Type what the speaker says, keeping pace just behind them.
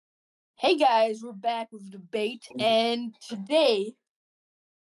Hey guys, we're back with debate, and today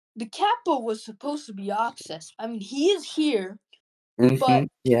the capo was supposed to be Access. I mean, he is here, but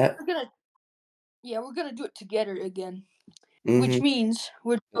Yeah. we're gonna do it together again, which Mm-hmm. means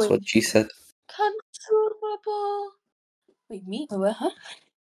we're That's doing what she said. consumable. Wait, me? What? Huh?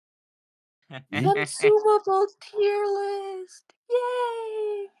 Consumable tier list.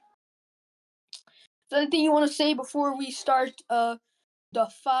 Yay! Is there anything you want to say before we start? The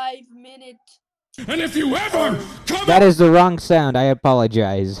 5-minute. And if you ever come That is the wrong sound. I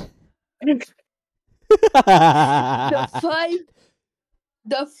apologize. the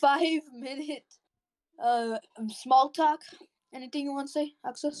 5-minute small talk. Anything you want to say,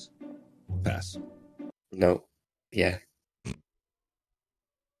 Access? pass. No. Yeah.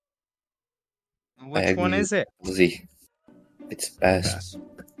 Which one is it? Z. It's pass. Pass.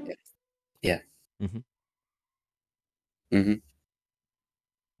 Yeah. Mm-hmm. Mm-hmm.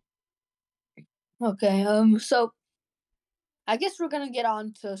 Okay, so I guess we're gonna get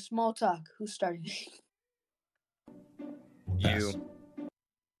on to small talk. Who's starting? Pass.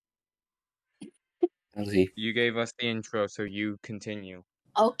 Z. You gave us the intro, so you continue.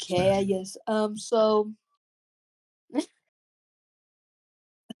 Okay, I guess. So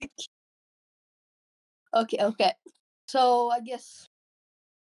okay. So I guess.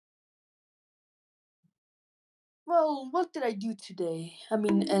 Well, what did I do today? I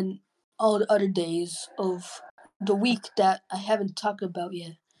mean, and all the other days of the week that I haven't talked about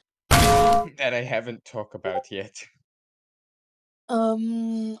yet. That I haven't talked about yet.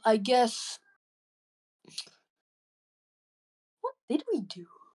 I guess. What did we do?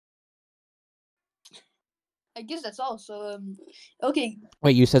 I guess that's all. So okay.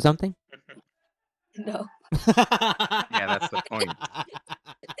 Wait, you said something? No. Yeah, that's the point.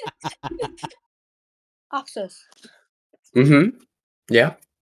 Access. Mm-hmm. Yeah.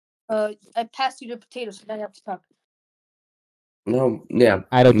 I passed you the potatoes, so now you have to talk. No. Yeah.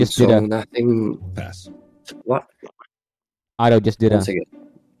 Ido just did a nothing. Pass. What? Ido just did One a second.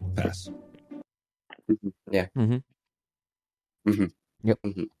 Pass. Yeah. Mm-hmm. Mm-hmm. Yep.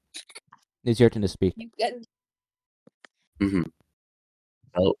 Mm-hmm. It's your turn to speak. You get it. Mm-hmm.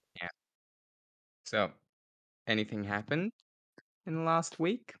 Oh. Yeah. So, anything happened in the last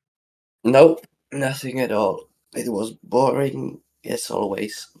week? No. Nothing at all. It was boring, as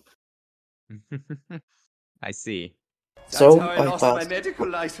always. I see. So That's how I lost my medical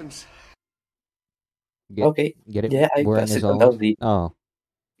license. Okay. Get it? Yeah, I Boring passed as it on always. LZ. Oh.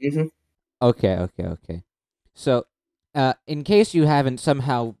 Mm-hmm. Okay. So, in case you haven't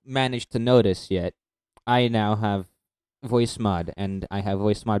somehow managed to notice yet, I now have Voice Mod, and I have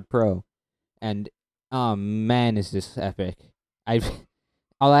Voice Mod Pro, and oh man, is this epic!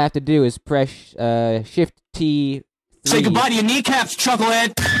 All I have to do is press Shift T3. Say goodbye to your kneecaps,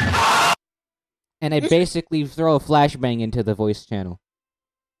 chucklehead. And I basically throw a flashbang into the voice channel.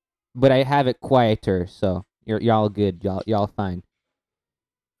 But I have it quieter, so y'all good, y'all fine.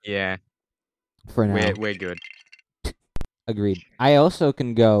 Yeah. For now. We're good. Agreed. I also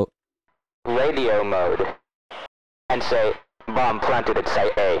can go radio mode and say bomb planted at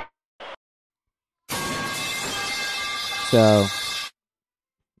site A. So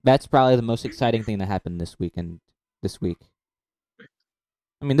that's probably the most exciting thing that happened this week. I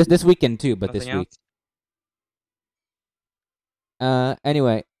mean this weekend too, but Nothing this week. else?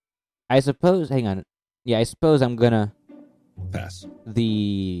 Anyway, I suppose I suppose I'm gonna Pass.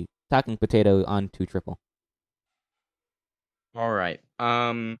 the talking potato onto triple. All right.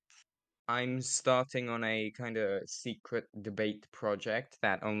 I'm starting on a kind of secret debate project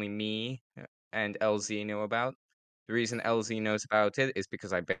that only me and LZ know about. The reason LZ knows about it is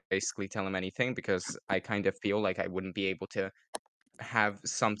because I basically tell him anything, because I kind of feel like I wouldn't be able to have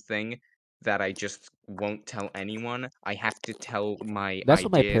something that I just won't tell anyone. I have to tell my That's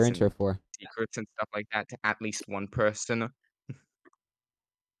what my ideas parents and are for. secrets and stuff like that to at least one person.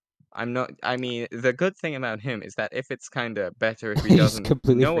 I mean, the good thing about him is that if it's kind of better if he You just doesn't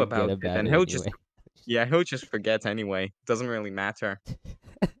completely know forget about it, about then it he'll just, anyway. yeah, he'll just forget anyway. Doesn't really matter.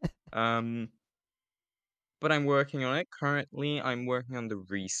 But I'm working on it. Currently, I'm working on the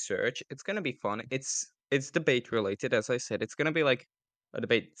research. It's gonna be fun. It's debate related, as I said. It's gonna be like a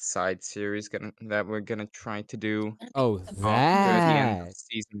debate side series that we're gonna try to do Oh, after the end of that.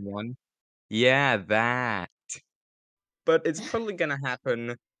 season 1. Yeah, that. But it's probably gonna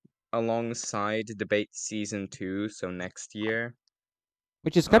happen alongside debate season 2, so next year.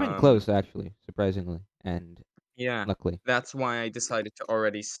 Which is coming close, actually, surprisingly, and Yeah, luckily. that's why I decided to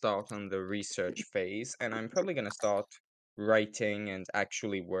already start on the research phase, and I'm probably gonna start writing and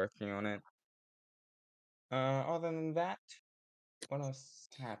actually working on it. Other than that, What else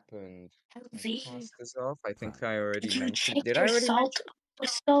happened? My LZ, cast is off. I think I already did you mentioned. check Did I your already salt mention?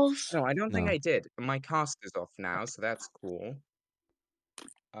 crystals? No, I don't think No. I did. My cast is off now, so that's cool.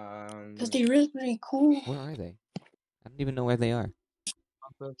 Because they're really, really cool. Where are they? I don't even know where they are.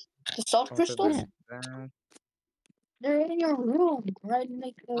 Other, The salt other crystals? Yeah. than that, They're in your room, right?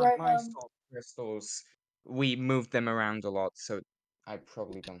 Right. my salt crystals, we moved them around a lot, so I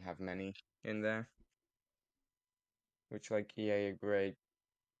probably don't have many in there. Which, like, EA are great.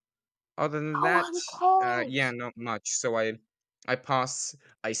 Other than Oh, that, I'm cold. yeah, not much. So I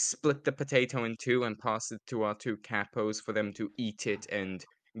split the potato in two and pass it to our two capos for them to eat it and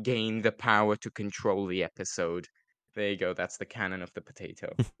gain the power to control the episode. There you go. That's the canon of the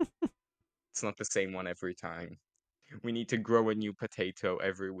potato. It's not the same one every time. We need to grow a new potato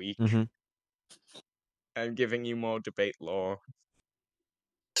every week. Mm-hmm. I'm giving you more debate lore.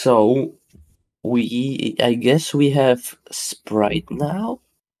 So I guess we have Sprite now.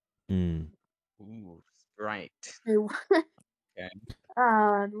 Mm. Ooh, right. Okay.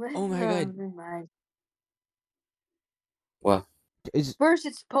 Oh my god. Never mind. Well, Is First,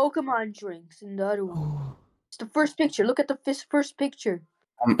 it's Pokemon drinks, and the other one. oh. It's the first picture. Look at the first picture.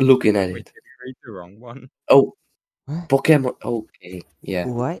 I'm looking at Wait, it. did you read the wrong one? Oh, What? Pokemon. Okay, yeah,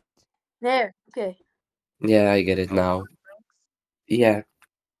 What? There. Okay. yeah, I get it now. Yeah,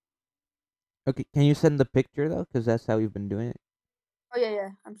 Okay, can you send the picture though? Because that's how we've been doing it. Oh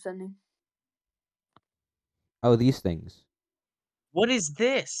yeah. I'm sending. Oh, these things. What is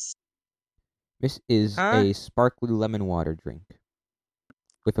this? This is Huh? a sparkly lemon water drink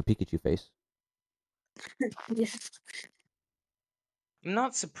with a Pikachu face. Yes. I'm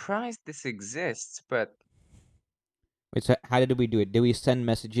not surprised this exists, but Wait, so how did we do it? Did we send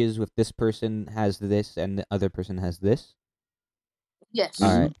messages with this person has this and the other person has this? Yes. All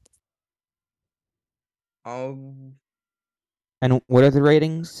Mhm. right. I'll And what are the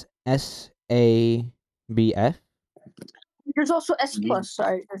ratings? S, A, B, F? There's also S Mhm. plus.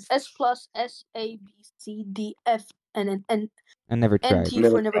 Sorry, there's S plus, S A B C D F, and then I never tried. NT for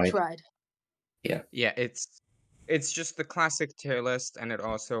Never never tried. tried. Yeah, yeah, it's just the classic tier list, and it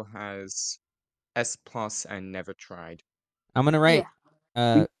also has S plus and never tried. I'm gonna write.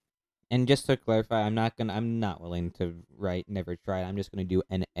 Yeah. And just to clarify, I'm not willing to write never tried. I'm just gonna do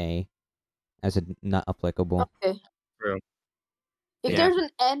an A as a not applicable. Okay. True. If Yeah. there's an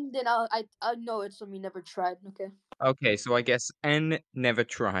N, then I know it's something never tried. Okay. Okay, so I guess N never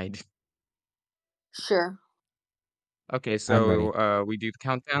tried. Sure. Okay, I'm ready. so we do the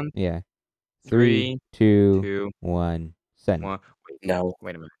countdown. Yeah. 3, 3, 2, 2, 1, send. 1. Wait, now.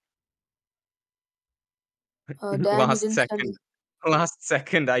 wait a minute. Dan, you didn't send it. Last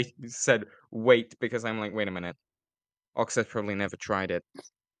second, I said wait because I'm like, wait a minute. Oxford probably never tried it.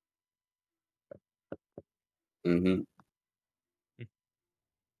 Mm-hmm.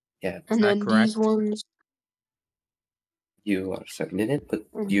 Yeah, Is And that then these correct? ones. you are sending it, but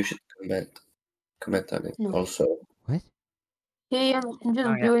And, you should comment on it no. also. What? Hey, I'm Oh, just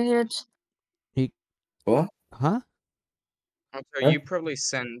yeah. doing it. What? Huh? So Huh? you probably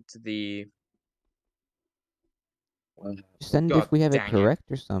sent the. Send God if we have it dang it.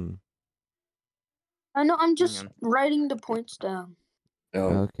 correct or something. I know. I'm Hang just on. writing the points down.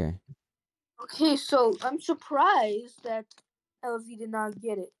 Oh, Okay. Okay, so I'm surprised that LZ did not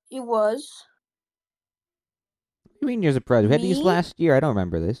get it. It was What do you mean you're surprised? We had these me. last year. I don't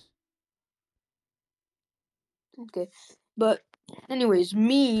remember this. Okay, but anyways,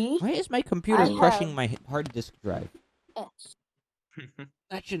 me. Why is my computer I crushing have my hard disk drive? S.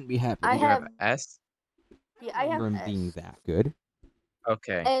 That shouldn't be I happening. You have have S? yeah. I I have remember him being S. that good.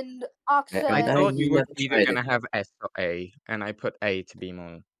 Okay. And Ox I and said, I thought you were never either tried it. gonna have S or A, and I put A to be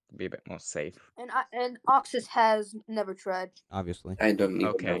a bit more safe. and Oxus has never tried. Obviously. I don't even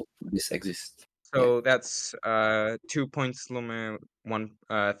Okay. know this exists. So that's 2 points Lumer,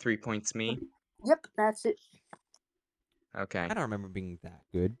 3 points me. Yep, that's it. Okay. I don't remember being that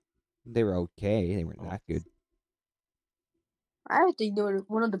good. They were okay. They weren't Oh. that good. I think they were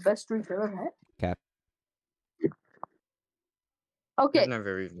one of the best drinks I've ever had. Cap. I've Okay,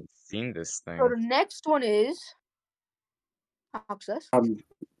 never even seen this so thing. the next one is Oxus.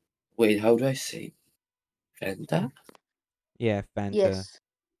 Wait, how do I say? Fanta? Yeah, Fanta. Yes.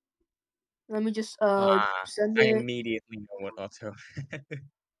 Let me just send I it. immediately know what Otto.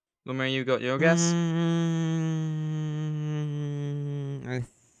 Lumer, you got your guess?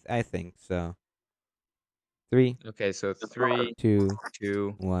 I think so. 3, Okay, so 3, 2,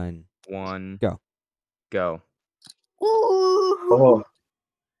 2, 1, 1, go. go. Ooh, Oh,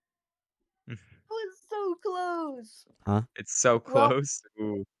 that was so close. Huh? It's so Well, close.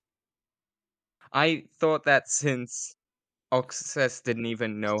 Ooh. I thought that since Oxes didn't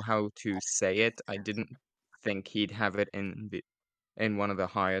even know how to say it. I didn't think he'd have it in one of the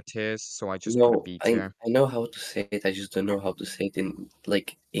higher tiers, so I just put a No, B I tier. I know how to say it. I just don't know how to say it in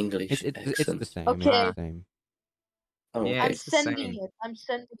like It's English it's the accent. same. It's Okay, the same. Oh, Yeah, I'm okay. it's the sending same. it. I'm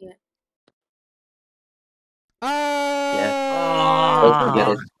sending it. Yeah. Oh, Also get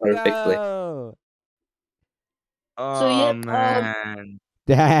Ah, it let's perfectly. go! So oh yep. man,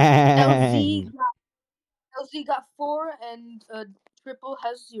 LZ Dang. got LZ got 4 and Triple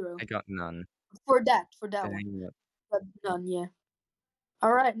has 0 I got none. for that one. Dang it. But none, yeah.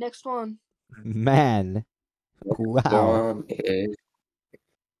 All right, next one. Man. Wow. One is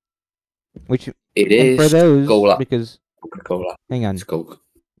Which it and for is those cola. because Coca-Cola. hang It's on. Coke.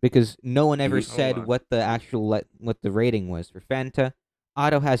 Because no one ever Mhm. said Cola. what the actual what the rating was for Fanta.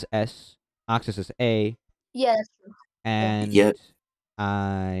 Otto has S, Oxus is A, Yeah, that's true. and Yeah.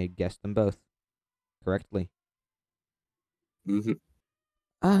 I guessed them both correctly. Mhm.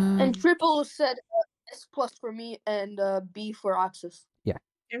 And Um, Triple said S plus for me and B for Oxus. Yeah,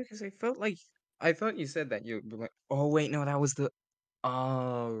 because I thought you said that you were like, oh wait, no, that was the.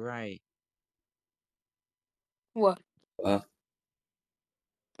 Oh right. What? Uh,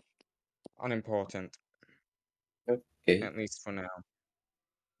 Unimportant, okay. at least for now.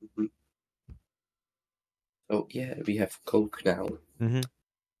 Mhm. So yeah, we have Coke now. mhm.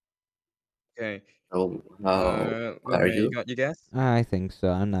 Okay. So how are Lume, you you? got your guess? I think so.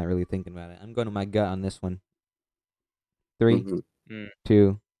 I'm not really thinking about it. I'm going to my gut on this one. 3, Mhm.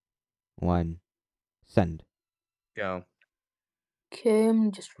 2, 1. Send. Go. Okay,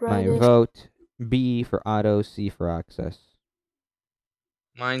 I'm just My writing. vote B for Otto, C for Access.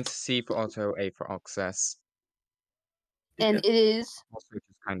 Mine's C for Otto, A for Oxes. And Yeah. it is Also, just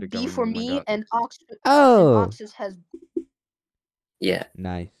kind of B going for with my me gut. and Oh, Oxus has. Yeah.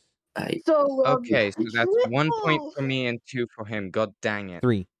 nice. I So Okay, so that's 1 point Triple. for me and 2 for him. God dang it.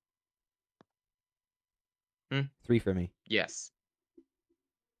 3. Hmm? 3 for me. Yes.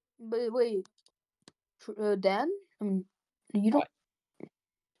 But wait, Dan. I mean, you don't.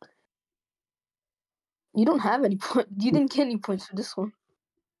 You don't have any point. You didn't get any points for this one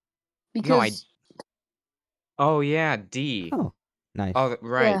No, I. because Oh yeah, D. Oh, nice. Oh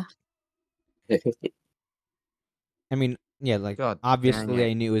right. yeah. I mean, yeah, like God dang obviously it.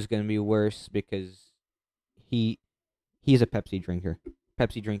 I knew it was gonna be worse because he he's a Pepsi drinker.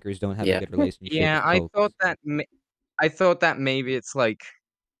 Pepsi drinkers don't have a yeah. good relationship Yeah, with Cokes. I thought that maybe it's like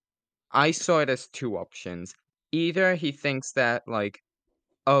I saw it as two options. Either he thinks that like,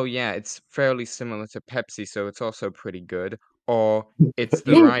 oh yeah, it's fairly similar to Pepsi, so it's also pretty good, or it's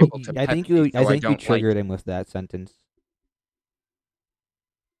the rival to Pepsi, I so I think you don't like triggered it. him with that sentence.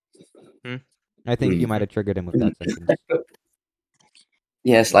 Hmm? I think you might have triggered him with that sentence.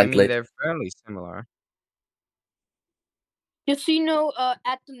 Yeah, I mean, slightly. they're fairly similar. Just so you know,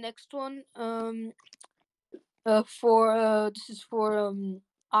 at the next one, for this is for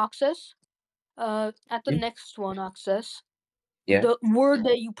Access. At the Mm, next one, Access. yeah. The word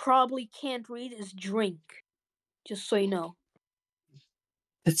that you probably can't read is drink. Just so you know.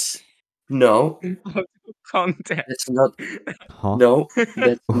 That's no. Context. That's not. Huh? No,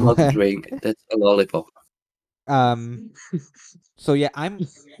 that's not a What? drink. That's a lollipop. um. So yeah, I'm.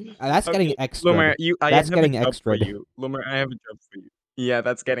 That's getting Okay, extra. Lumer, I That's have a getting job for extra. you. Lumer, I have a job for you. Yeah,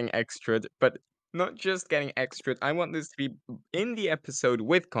 that's getting extra, but not just getting extra. I want this to be in the episode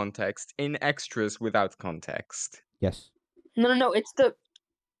with context, in extras without context. Yes. No. It's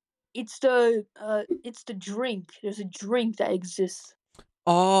the drink. There's a drink that exists.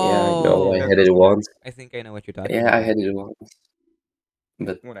 Yeah, I know. I Oh. had it once. I think I know what you're talking Yeah, I about. had it once.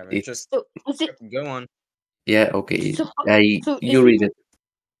 But Whatever, it's just So is it? go on. yeah, okay. So You read it.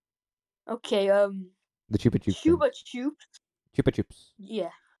 okay. The Chupa Chups drink. Chupa Chups. Chupa Chups.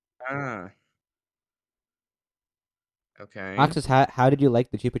 Yeah. Ah, okay. Oxus, how did you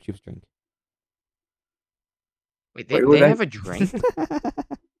like the Chupa Chups drink? Wait, Why would they I? have a drink?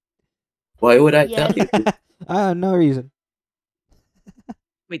 Why would I tell Yes. you? No reason.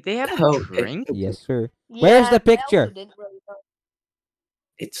 Wait, they have a Oh, okay. drink? Yes, sir. Where's Yeah. the I also picture? didn't really know.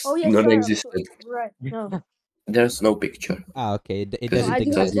 It's Oh yeah, sorry. I'm so non-existent. right. No. There's no picture Ah, okay. It because No, it I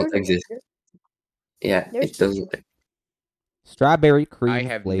doesn't do have. does not exist. There's a exist. picture. Yeah, There's it doesn't. picture. Strawberry I cream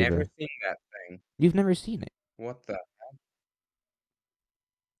have never flavor. seen that thing. You've never seen it. What the?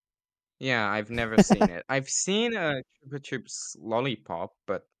 Yeah, I've never seen it. I've seen a Chupa Chups lollipop,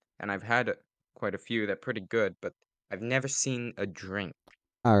 and I've had quite a few. They're pretty good, but I've never seen a drink.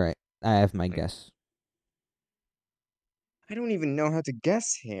 All right. I have my Like, guess. I don't even know how to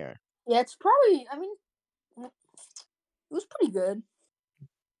guess here. Yeah, it's probably. I mean, it was pretty good.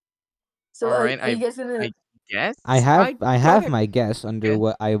 So All right, are you guys gonna? guess. I have gotta- my guess under guess.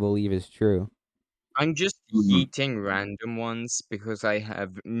 what I believe is true. I'm just Mhm. heating random ones because I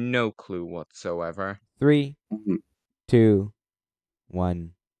have no clue whatsoever. 3, Mhm. 2,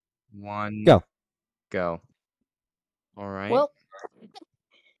 1, One, go. go. All right. Well,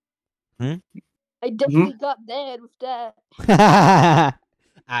 Hmm? I definitely got bad with that.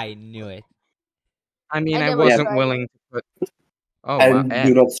 I knew it. I mean, I I never wasn't tried willing it. to put. Oh wow, And F.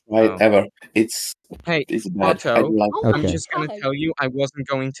 do not try it Oh. ever. It's Hey, bad. I Otto, don't like Oh it. I'm Okay. just gonna God. tell you, I wasn't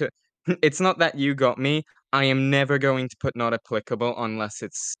going to. It's not that you got me. I am never going to put not applicable unless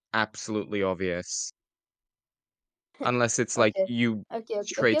it's absolutely obvious. Unless it's like Okay. you Okay.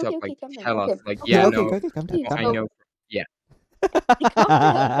 straight up like Calm down. tell us Okay. like, Okay. yeah, Okay. no, Calm down, Okay. calm I down. know. Yeah.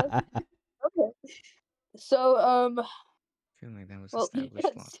 Calm down. Okay. So I feel like that was well, you established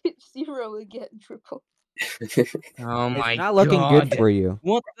got last. 0 again, Triple. Oh It's my not looking good god. for you.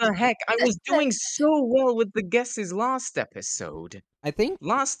 What the heck? I was doing so well with the guesses last episode. I think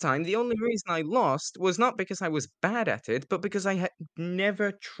Last time, the only reason I lost was not because I was bad at it, but because I had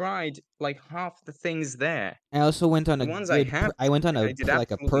never tried like half the things there. I also went on The a ones I good. have I went on tried, a I did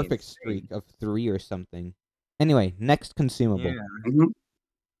like a absolutely perfect insane. streak of 3 or something. Anyway, next consumable. Yeah. Mhm.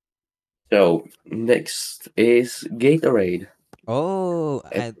 So next is Gatorade. Oh,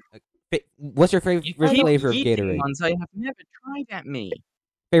 It- what's your You favorite keep flavor of eating Gatorade? ones I have never tried at me.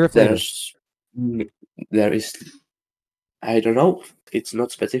 Favorite flavor? There's there is I don't know. It's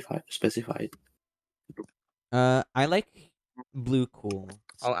not specified. I like Blue Cool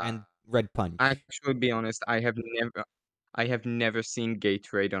I'll and Red Punch. actually be honest, I have never seen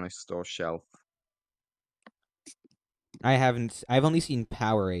Gatorade on a store shelf. I haven't. I've only seen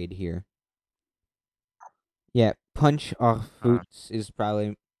Powerade here. Yeah, Punch or Ah. Fruits is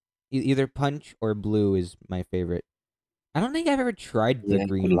probably either Punch or Blue is my favorite. I don't think I've ever tried the Yeah, good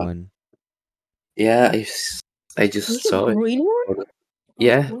green luck. one. Yeah, I just There's a saw it. green one?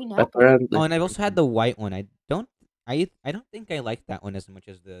 Yeah, Green apple. apparently. Oh, and I've also had the white one. I don't think I like that one as much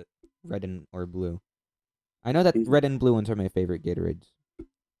as the red and or blue. I know that Mhm. red and blue ones are my favorite Gatorades.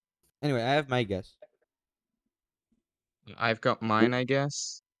 Anyway, I have my guess. I've got mine, I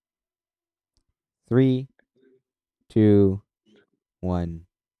guess. 3, 2, 1,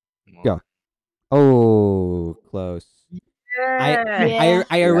 One. go. Oh, close. Yeah.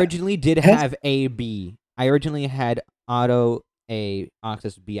 I Yeah. originally did Yes. have A B. I originally had Auto A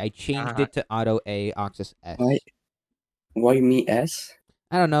Oxus B. I changed Uh, it to Auto A Oxus S. Why me S?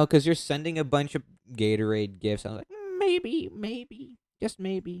 I don't know, because you're sending a bunch of Gatorade gifts. I was like, maybe, just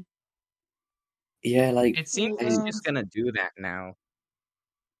maybe. Yeah, like it seems it's just gonna do that now.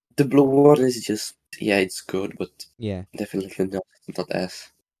 the blue one is just it's good, but Yeah. definitely not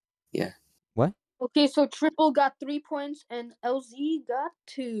S. Yeah. What? Okay, so Triple got 3 points and LZ got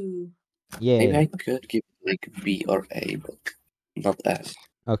 2. Maybe Yeah. I could give like B or A, but not S.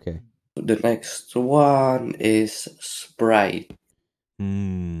 Okay. The next one is Sprite.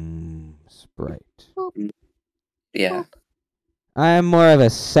 Sprite. Yeah. I'm more of a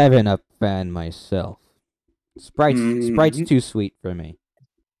 7-Up fan myself. Sprite's Mhm. too sweet for me.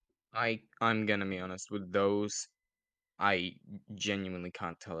 I'm gonna be honest with those. I genuinely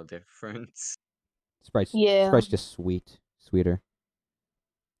can't tell a difference. Yeah. Sprite's just sweeter.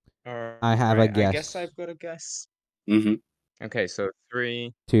 I have a Alright, I guess. guess I've got a guess. Mhm. Okay, so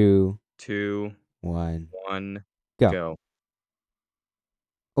 3, 2, 2, 1, 1, go. go.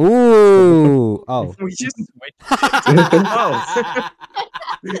 Ooh! Oh. We just switched it. Oh.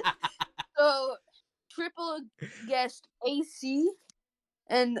 So Triple guessed AC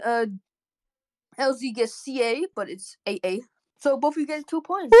and LZ guessed CA, but it's AA. So both of you get 2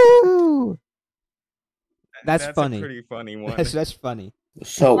 points. Woo! That's a funny. pretty funny one. That's funny.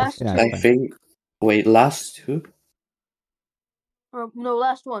 So Last Yeah, two. I fine. think last two? No,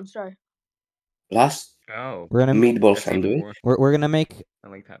 last one, sorry. Last Oh, We're gonna meatball that's even sandwich. worse. we're gonna make I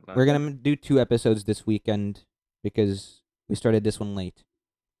like that. we're gonna do 2 episodes this weekend because we started this one late.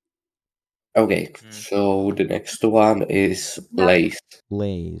 Okay, so the next one is Now- Lace.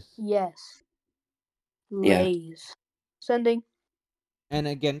 Lays. Yes. Yeah. Lays. Sending. And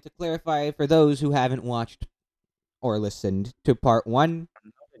again, to clarify for those who haven't watched or listened to part 1,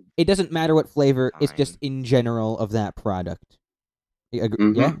 it doesn't matter what flavor, it's just in general of that product. Yeah?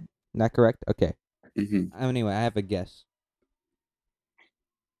 Is that correct? Okay. Mhm. Anyway, I have a guess.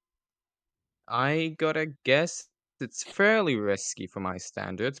 I gotta guess it's fairly risky for my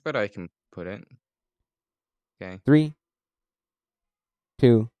standards, but I can put it. Okay. 3,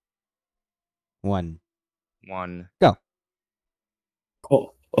 2, 1. 1. Go.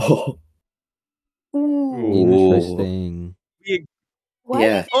 Oh. Oh. Ooh. Interesting. Why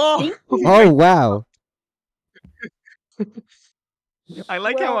Yeah. did you think Oh! that? Oh, wow. I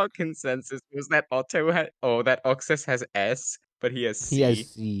like how Well- our consensus was that Otto that Oxus has S, but he has C. He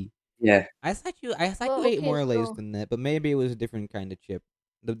has C. Yeah. I thought you Well, ate okay, more Lays so- than that, but maybe it was a different kind of chip.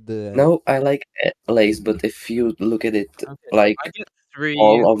 No, I like Lays, but if you look at it, Okay, like I get 3.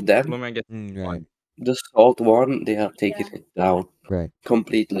 all of them, Lumia gets right, 1. the salt one, they are taking it down right.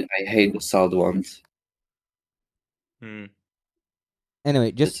 completely. I hate the salt ones. Hmm.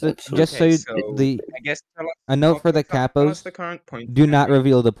 Anyway, It's so Okay, you, so the I guess a note for the tell us capos: the current point. do not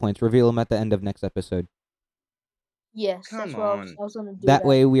reveal the points. Reveal them at the end of next episode. Yes, Come that's what I on. was gonna do. That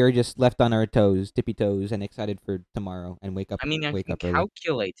way, we are just left on our toes, tippy toes, and excited for tomorrow and wake up. I mean, I wake can up early.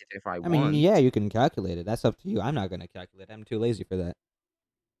 calculate it if I I want. mean, yeah, you can calculate it. That's up to you. I'm not gonna calculate. I'm too lazy for that.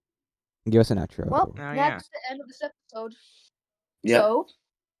 Give us an outro. Well, Oh, yeah. that's the end of this episode. Yeah. So,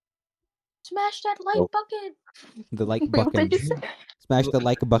 smash that like Oh. bucket. The like Wait, what button. did you say? Smash the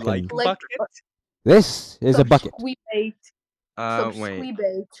like button. Like bucket? This is a bucket. Subsqueebate. Wait.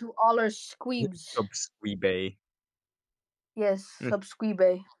 Subsqueebate to all our squeebs. Subsqueebay. Yes,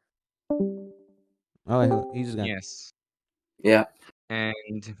 subsqueebay. Oh, he's gone. Yes. Yeah.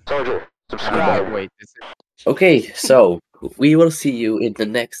 And Subscribe. wait, is it? Okay, so we will see you in the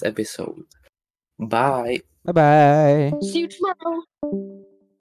next episode. Bye. Bye bye. See you tomorrow.